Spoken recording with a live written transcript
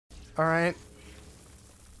Alright.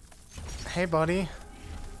 Hey, buddy.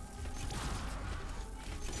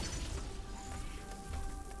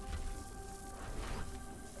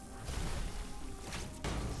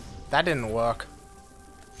 That didn't work.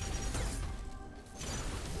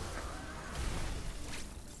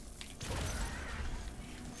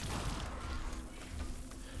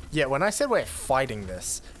 Yeah, when I said we're fighting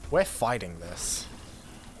this, we're fighting this.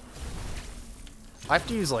 I have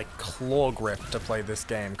to use, like, claw grip to play this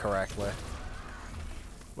game correctly.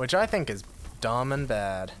 Which I think is dumb and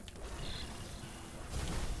bad.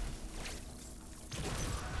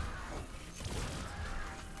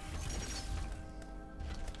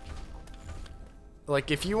 Like,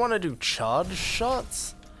 if you want to do charge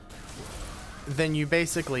shots, then you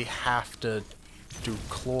basically have to do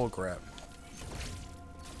claw grip.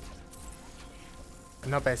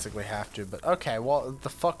 Not basically have to, but okay, well, the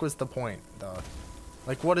fuck was the point, though?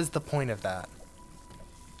 Like, what is the point of that?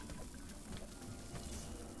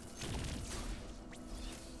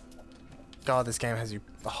 God, this game has you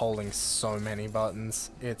holding so many buttons.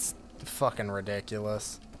 It's fucking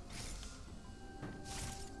ridiculous.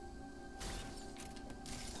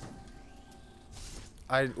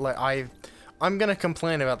 I'm gonna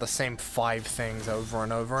complain about the same 5 things over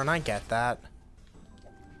and over, and I get that.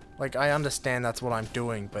 Like, I understand that's what I'm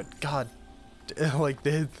doing, but God, like,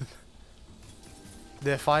 there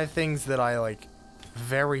are 5 things that I, like,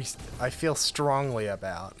 I feel strongly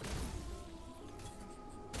about.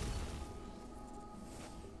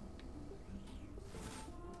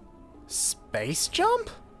 Space jump?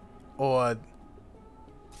 Or...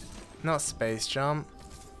 not space jump.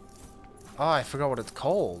 Oh, I forgot what it's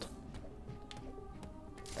called.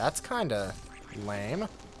 That's kinda lame.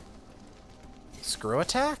 Screw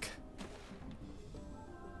attack?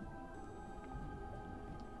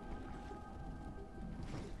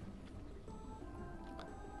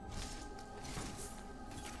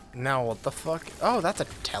 Now what the fuck? Oh, that's a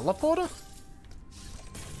teleporter?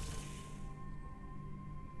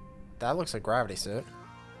 That looks like gravity suit.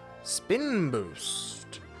 Spin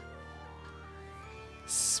boost.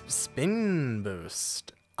 Spin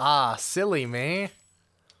boost. Ah, silly me.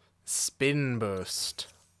 Spin boost.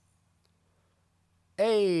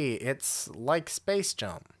 Hey, it's like space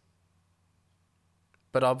jump.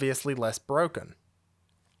 But obviously less broken.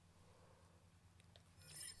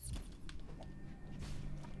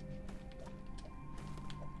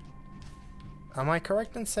 Am I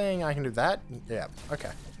correct in saying I can do that? Yeah,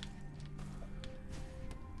 okay.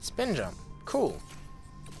 Spin jump. Cool.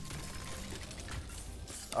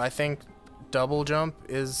 I think double jump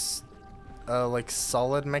is a, like,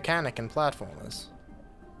 solid mechanic in platformers.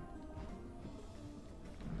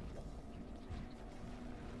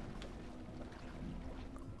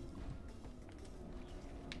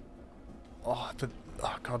 Oh,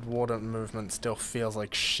 God, water movement still feels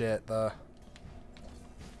like shit, though.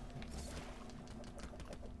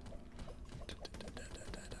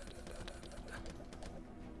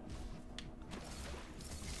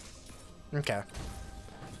 Okay.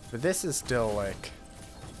 But this is still, like...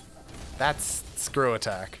 that's screw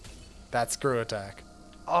attack. That's screw attack.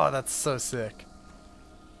 Oh, that's so sick.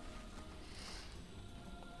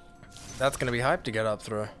 That's gonna be hype to get up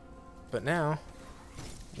through. But now...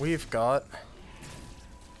 we've got...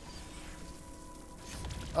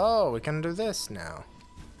 oh, we can do this now.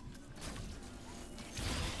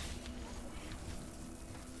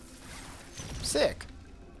 Sick.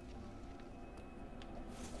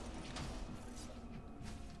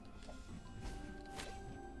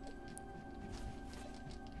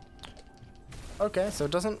 Okay, so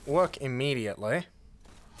it doesn't work immediately.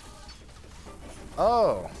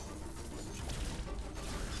 Oh.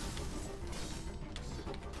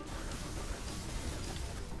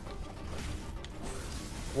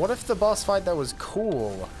 What if the boss fight that was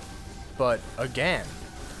cool, but again?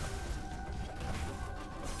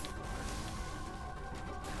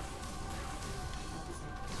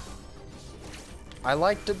 I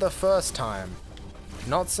liked it the first time,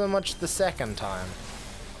 not so much the second time.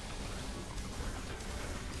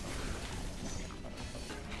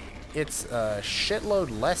 It's a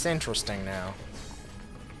shitload less interesting now.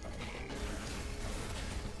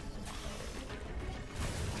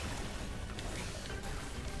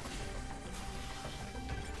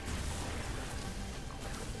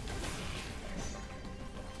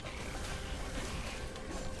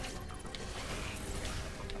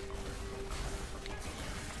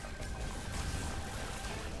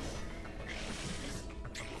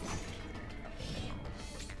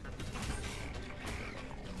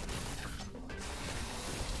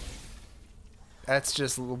 That's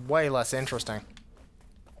just way less interesting.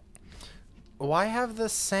 Why have the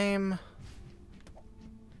same...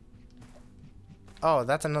 Oh,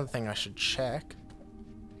 that's another thing I should check.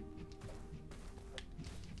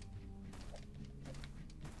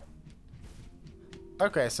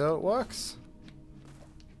 Okay, so it works.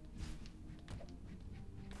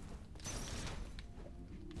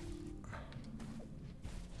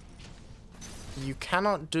 You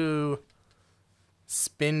cannot do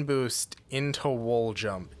spin boost into wall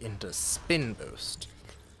jump into spin boost,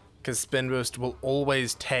 because spin boost will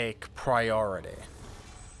always take priority.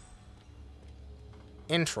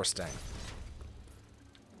 Interesting.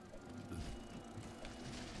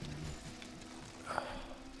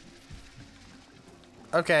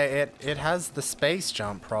 Okay, it has the space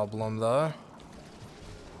jump problem though.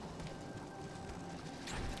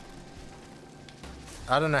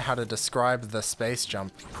 I don't know how to describe the space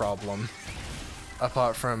jump problem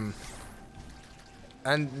apart from...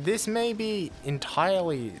 And this may be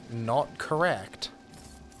entirely not correct.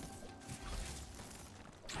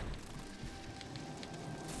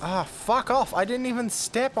 Ah, fuck off. I didn't even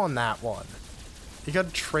step on that one. It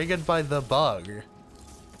got triggered by the bug.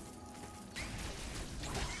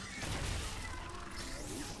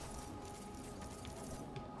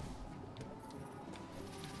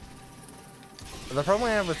 The problem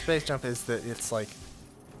I have with space jump is that it's like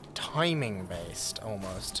timing based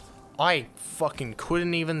almost. I fucking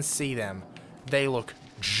couldn't even see them. They look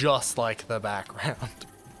just like the background.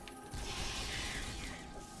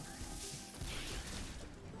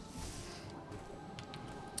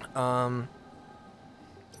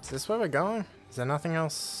 Is this where we're going? Is there nothing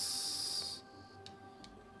else?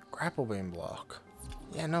 Grapple beam block.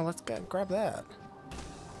 Yeah, no, let's grab that.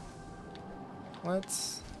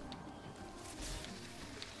 Let's...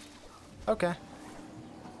 Okay.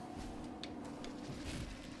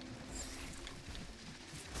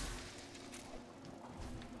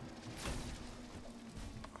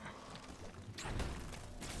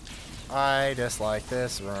 I dislike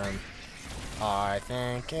this room. I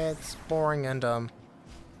think it's boring and dumb.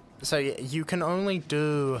 So you can only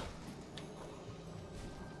do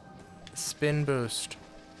spin boost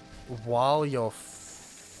while you're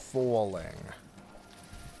falling.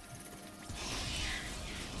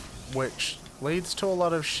 Which leads to a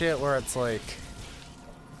lot of shit where it's like,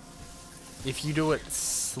 if you do it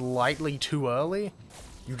slightly too early,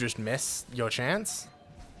 you just miss your chance.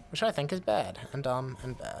 Which I think is bad, and dumb,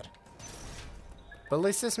 and bad. But at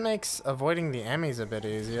least this makes avoiding the E.M.M.Is a bit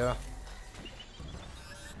easier.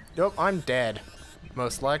 Yup, I'm dead.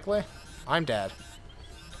 Most likely. I'm dead.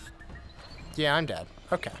 Yeah, I'm dead.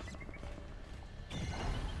 Okay.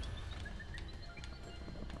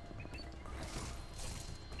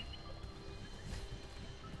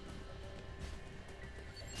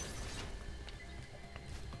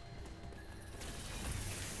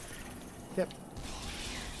 Yep.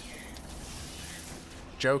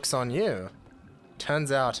 Joke's on you.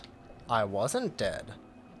 Turns out, I wasn't dead.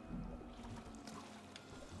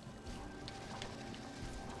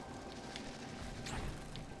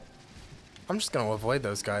 I'm just gonna avoid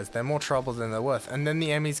those guys. They're more trouble than they're worth. And then the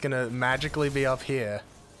E.M.M.I's gonna magically be up here.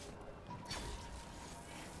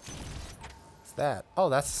 What's that? Oh,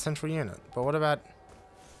 that's the central unit. But what about...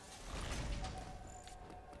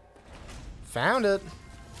 Found it!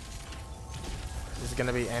 Is it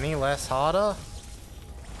gonna be any less harder?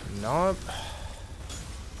 Nope.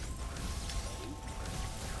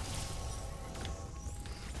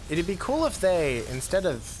 It'd be cool if they, instead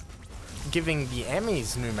of giving the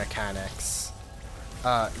E.M.M.Is new mechanics,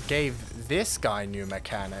 gave this guy new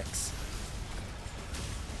mechanics.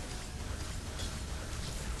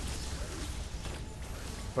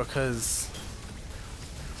 Because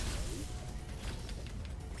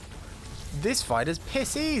this fight is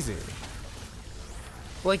piss easy.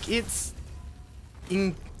 Like, it's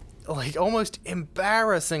like almost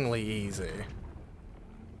embarrassingly easy.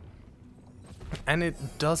 And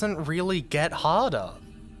it doesn't really get harder.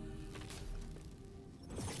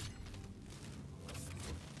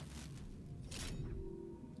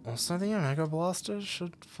 Also, the Omega Blaster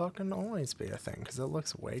should fucking always be a thing, because it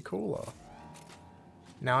looks way cooler.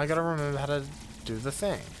 Now I gotta remember how to do the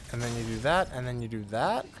thing. And then you do that, and then you do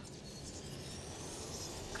that.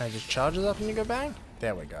 And it just charges up and you go bang?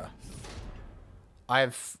 There we go. I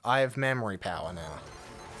have memory power now.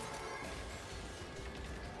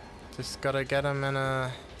 Just gotta get him in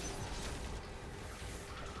an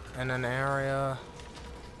area.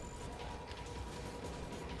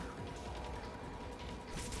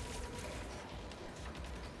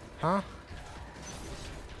 Huh?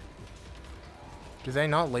 Do they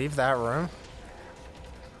not leave that room?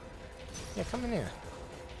 Yeah, come in here.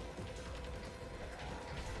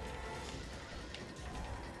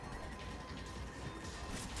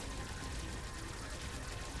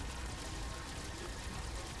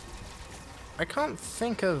 I can't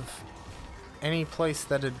think of any place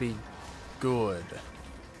that'd be good.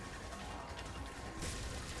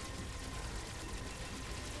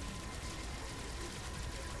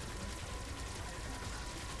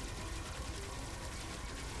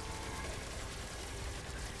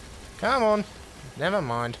 Come on. Never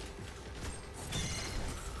mind.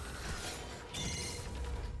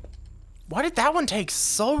 Why did that one take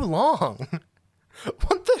so long?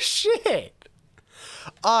 What the shit?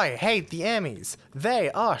 I hate the E.M.M.Is.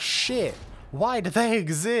 They are shit. Why do they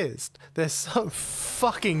exist? They're so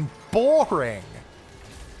fucking boring.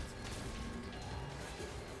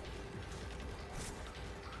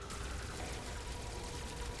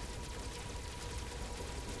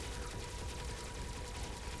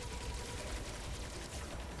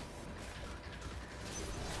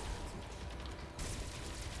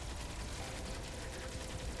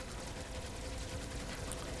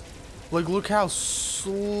 Like, look how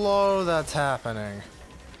slow that's happening.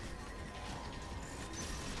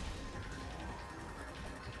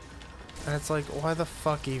 And it's like, why the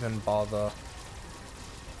fuck even bother?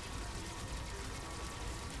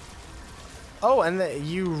 Oh, and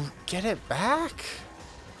you get it back?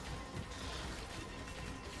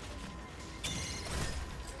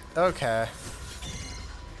 Okay.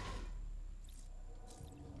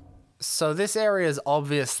 So this area is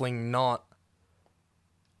obviously not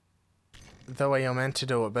the way you're meant to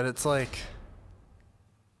do it, but it's like,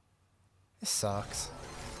 this sucks.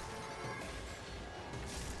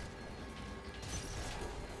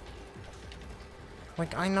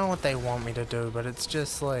 Like, I know what they want me to do, but it's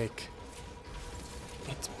just like,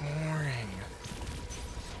 it's boring.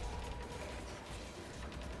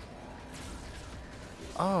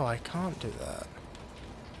 Oh, I can't do that.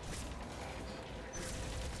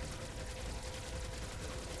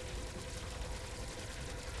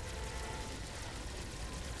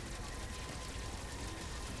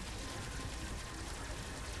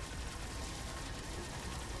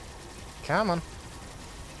 Come on.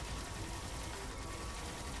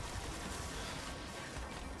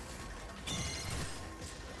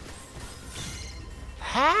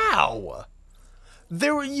 How?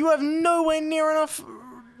 You have nowhere near enough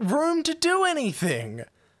room to do anything.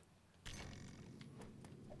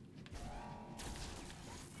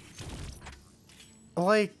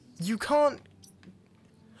 Like, you can't.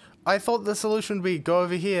 I thought the solution would be go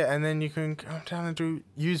over here and then you can come down and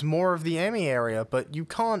use more of the E.M.M.I area, but you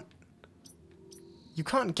can't. You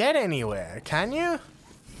can't get anywhere, can you?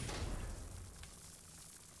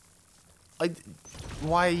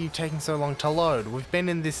 Why are you taking so long to load? We've been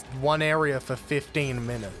in this one area for 15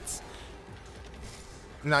 minutes.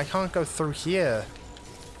 And I can't go through here.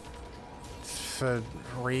 For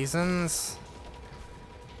reasons.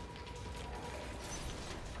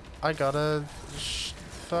 I gotta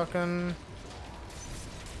fucking...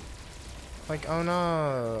 Like, oh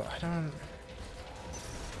no, I don't...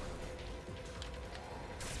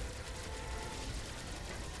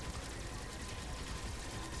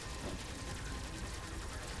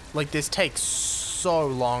 Like, this takes so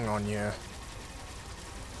long on you.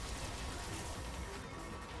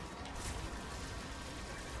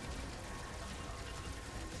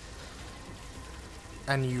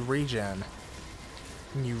 And you regen.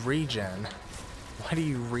 And you regen. Why do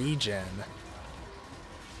you regen?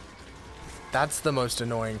 That's the most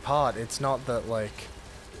annoying part. It's not that, like...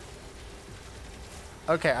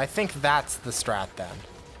 Okay, I think that's the strat then.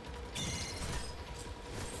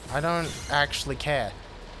 I don't actually care.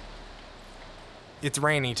 It's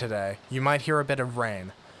rainy today. You might hear a bit of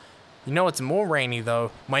rain. You know what's more rainy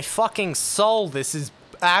though? My fucking soul. This is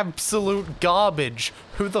absolute garbage.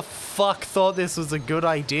 Who the fuck thought this was a good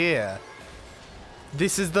idea?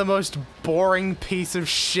 This is the most boring piece of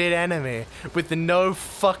shit enemy with no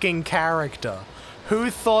fucking character.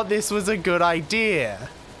 Who thought this was a good idea?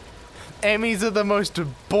 E.M.M.Is are the most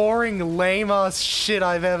boring, lame-ass shit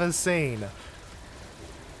I've ever seen.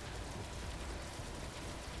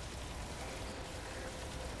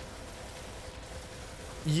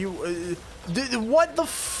 What the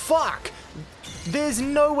fuck? There's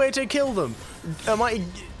nowhere to kill them. Am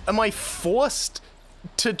I forced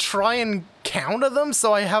to try and counter them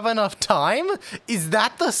so I have enough time? Is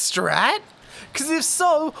that the strat? Because if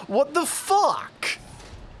so, what the fuck?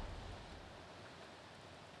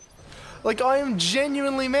 Like, I am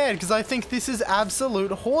genuinely mad because I think this is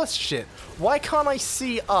absolute horse shit. Why can't I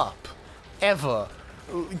see up? Ever.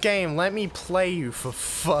 Game, let me play you for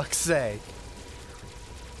fuck's sake.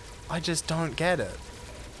 I just don't get it.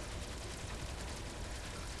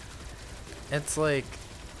 It's like,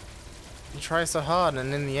 you try so hard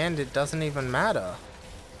and in the end it doesn't even matter.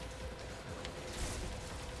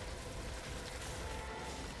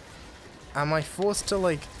 Am I forced to,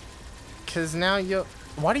 like... Because now you're...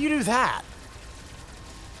 Why do you do that?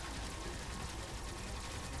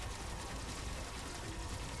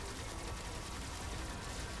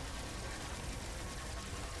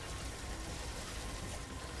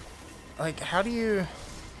 Like, how do you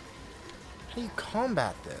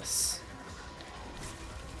combat this?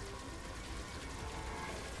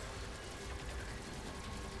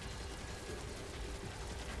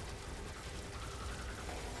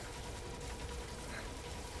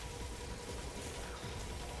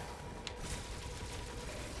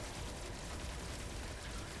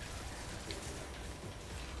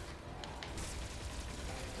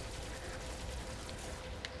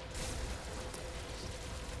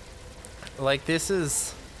 Like, this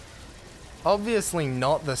is obviously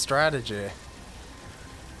not the strategy,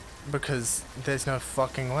 because there's no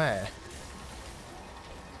fucking way.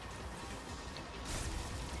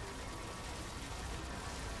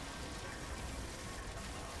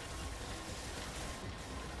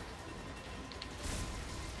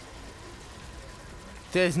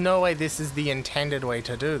 There's no way this is the intended way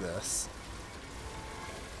to do this.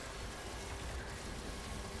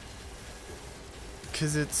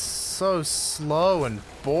 Because it's so slow and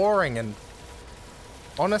boring, and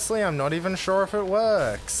honestly, I'm not even sure if it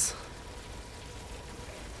works.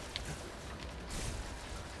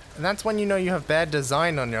 And that's when you know you have bad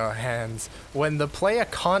design on your hands. When the player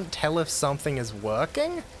can't tell if something is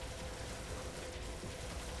working?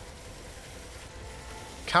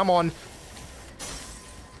 Come on.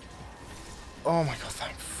 Oh my god,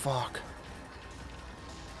 thank fuck.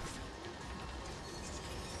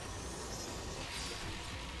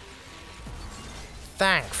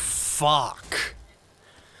 Thank fuck.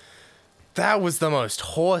 That was the most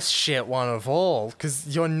horse shit one of all, because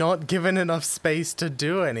you're not given enough space to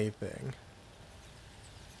do anything.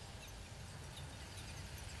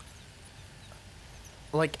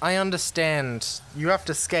 Like, I understand you have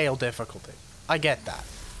to scale difficulty. I get that.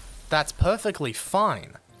 That's perfectly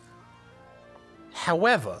fine.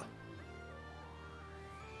 However,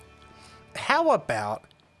 how about...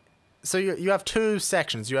 So you have two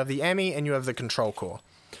sections. You have the E.M.M.I and you have the control core.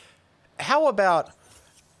 How about,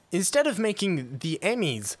 instead of making the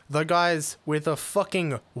E.M.M.Is the guys with a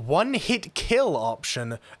fucking one-hit kill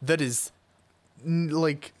option that is,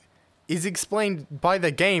 like, is explained by the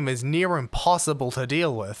game as near impossible to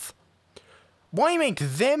deal with, why make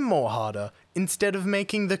them more harder instead of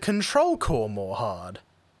making the control core more hard?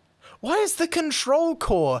 Why is the control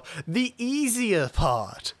core the easier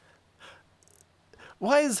part?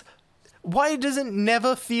 Why does it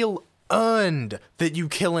never feel earned that you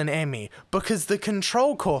kill an E.M.M.I? Because the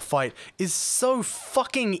control core fight is so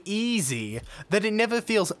fucking easy that it never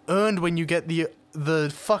feels earned when you get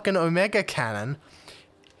the fucking Omega Cannon.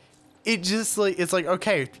 It just, like, it's like,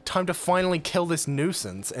 okay, time to finally kill this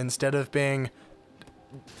nuisance, instead of being,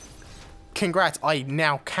 congrats, I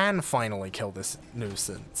now can finally kill this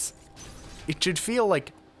nuisance. It should feel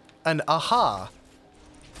like an aha.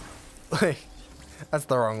 Like, that's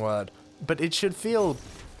the wrong word. But it should feel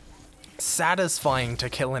satisfying to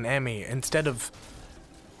kill an E.M.M.I instead of,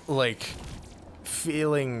 like,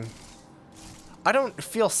 feeling... I don't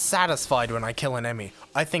feel satisfied when I kill an E.M.M.I.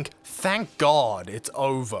 I think, thank God it's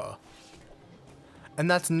over. And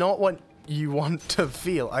that's not what you want to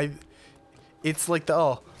feel. It's like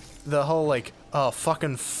the whole, like, oh,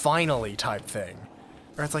 fucking finally type thing.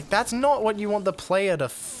 Or it's like, that's not what you want the player to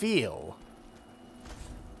feel.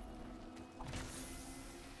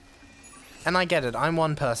 And I get it, I'm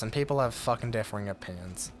one person, people have fucking differing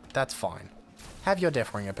opinions. That's fine. Have your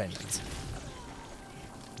differing opinions.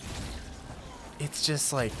 It's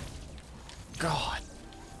just like, God.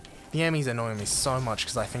 The E.M.M.Is annoy me so much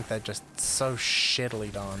because I think they're just so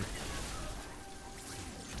shittily done.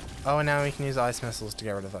 Oh, and now we can use ice missiles to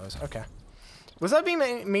get rid of those. Okay. Was I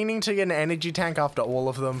meaning to get an energy tank after all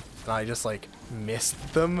of them, and I just, like,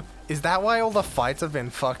 missed them? Is that why all the fights have been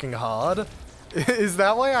fucking hard? Is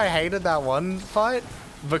that why I hated that one fight?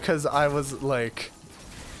 Because I was, like...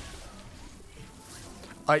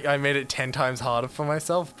 I made it 10 times harder for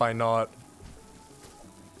myself by not...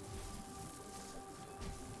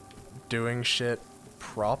 doing shit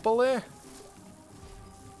properly?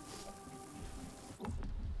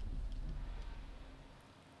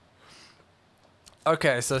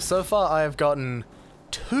 Okay, so far I have gotten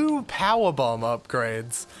 2 power bomb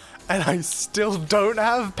upgrades, and I still don't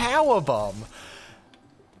have power bomb.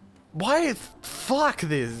 Why? Fuck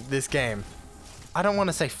this game. I don't want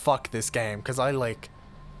to say fuck this game, because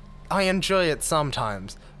I enjoy it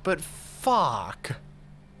sometimes, but fuck.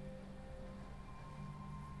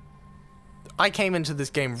 I came into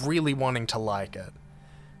this game really wanting to like it.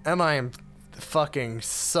 And I am fucking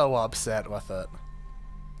so upset with it.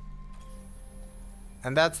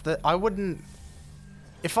 And that's the... I wouldn't...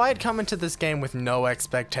 If I had come into this game with no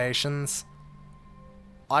expectations,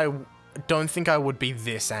 I don't think I would be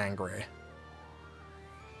this angry.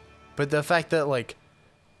 But the fact that, like,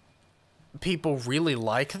 people really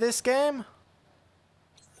like this game,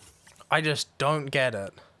 I just don't get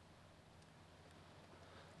it.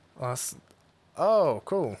 Oh,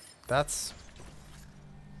 cool. That's...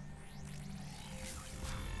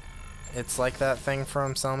 It's like that thing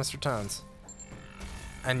from Samus Returns.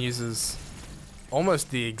 And uses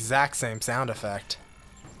almost the exact same sound effect.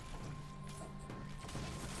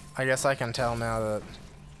 I guess I can tell now that...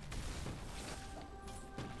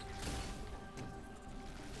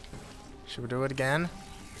 Should we do it again?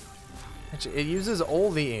 It uses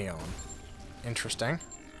all the E.M.M.I. Interesting.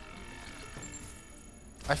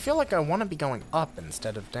 I feel like I want to be going up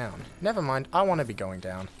instead of down. Never mind, I want to be going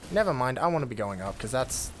down. Never mind, I want to be going up, because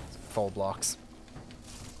that's full blocks.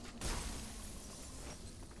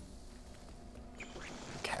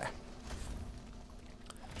 Okay.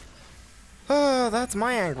 Oh, that's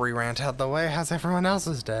my angry rant out the way. How's everyone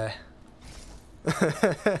else's day?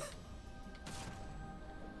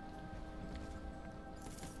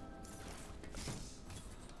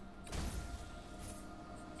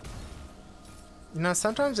 You know,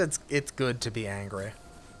 sometimes it's good to be angry.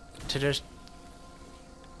 To just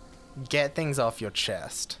get things off your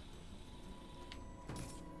chest.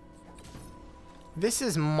 This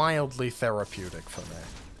is mildly therapeutic for me.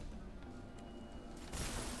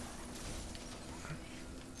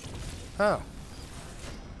 Oh.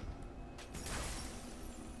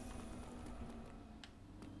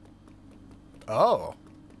 Oh.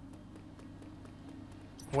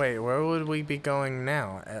 Wait, where would we be going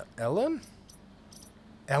now? Ellen?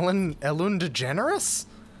 Ellen DeGeneres?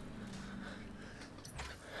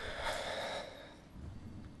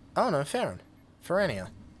 Oh no, Farron. Ferrania.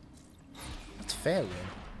 That's Fairwood.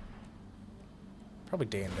 Probably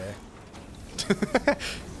D&D.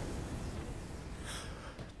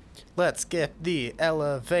 Let's get the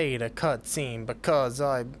elevator cutscene because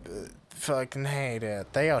I fucking hate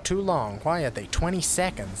it. They are too long. Why are they 20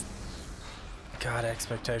 seconds? God,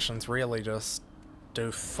 expectations really just do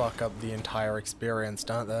fuck up the entire experience,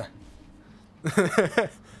 don't they? Because,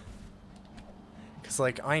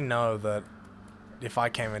 like, I know that if I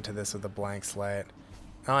came into this with a blank slate,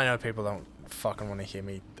 I know people don't fucking want to hear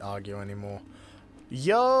me argue anymore.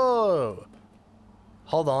 Yo!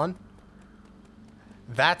 Hold on.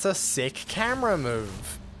 That's a sick camera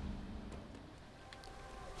move.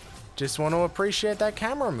 Just want to appreciate that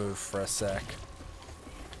camera move for a sec.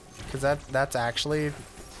 Because that's actually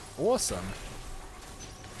awesome.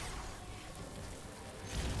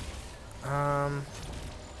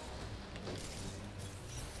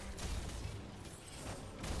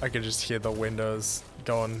 I could just hear the windows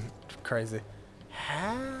going crazy.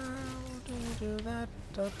 How do you do that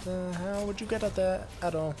up there? How would you get up there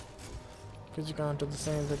at all? Because you can't do the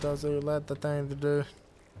same that does you let the thing to do.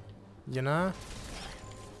 You know?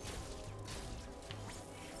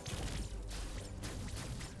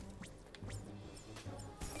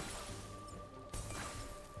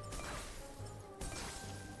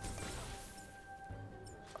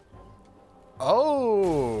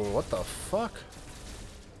 Oh, what the fuck?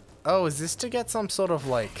 Oh, is this to get some sort of,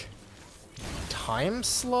 like, time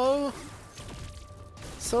slow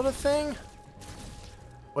sort of thing?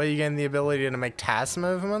 Where you gain the ability to make task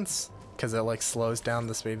movements? Because it, like, slows down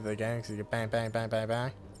the speed of the game, because you get bang, bang, bang, bang,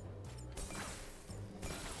 bang.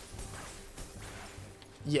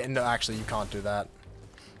 Yeah, no, actually, you can't do that.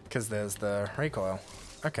 Because there's the recoil.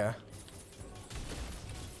 Okay.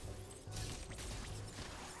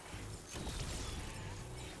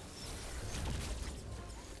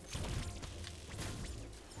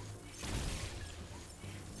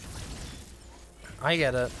 I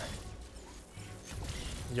get it.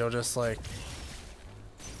 You'll just like...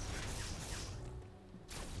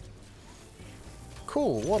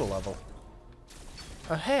 Cool, water level.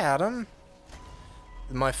 Oh, hey Adam.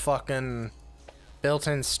 My fucking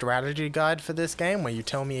built-in strategy guide for this game where you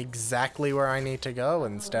tell me exactly where I need to go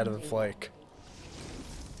instead of like...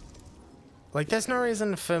 Like, there's no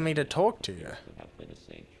reason for me to talk to you.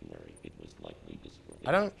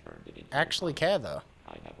 I don't actually care though.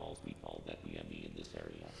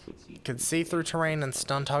 Could see through terrain and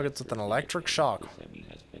stun targets with an electric shock.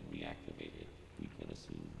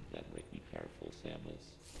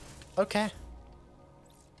 Okay.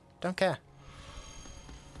 Don't care.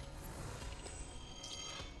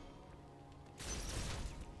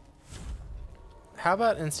 how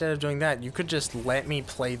about instead of doing that, you could just let me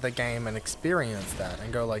play the game and experience that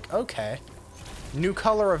and go like, okay, new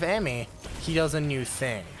color of E.M.M.I, he does a new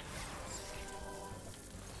thing.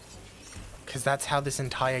 Because that's how this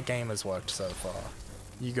entire game has worked so far.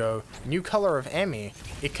 You go, new color of E.M.M.I,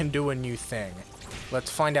 it can do a new thing.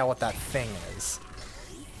 Let's find out what that thing is.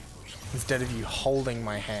 Instead of you holding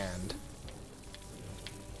my hand.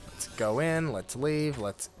 Let's go in, let's leave,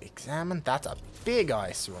 let's examine. That's a big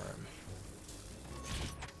ice room.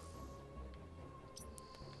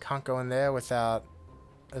 Can't go in there without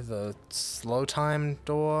the slow time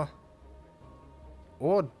door.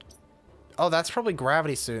 Or, oh, that's probably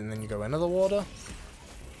gravity suit, and then you go into the water.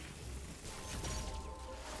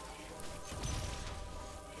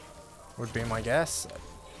 Would be my guess.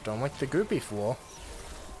 Don't like the goopy floor.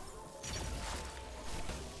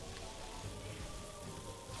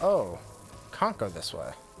 Oh, can't go this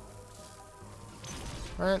way.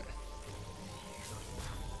 Right.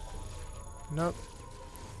 Nope.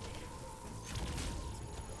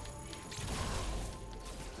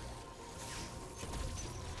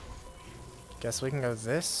 Guess we can go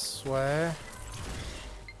this way.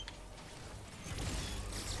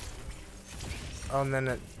 Oh, and then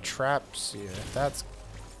it traps you. That's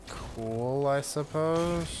cool, I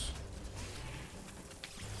suppose.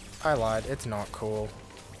 I lied. It's not cool.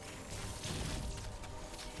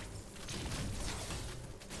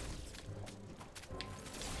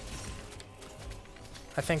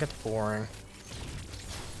 I think it's boring.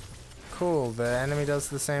 Cool, the enemy does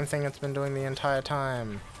the same thing it's been doing the entire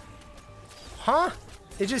time. Huh?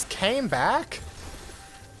 It just came back?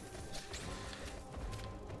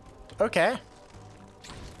 Okay.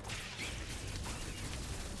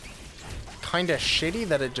 Kinda shitty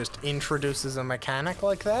that it just introduces a mechanic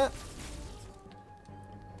like that.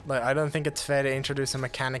 Like, I don't think it's fair to introduce a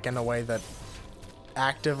mechanic in a way that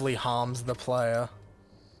actively harms the player.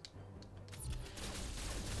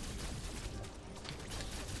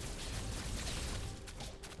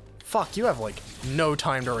 Fuck, you have, like, no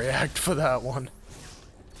time to react for that one.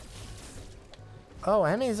 Oh,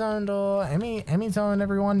 E.M.M.I zone door. E.M.M.I zone,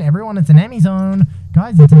 everyone. Everyone, it's an E.M.M.I zone.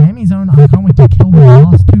 Guys, it's an E.M.M.I zone. I can't wait to kill the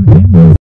last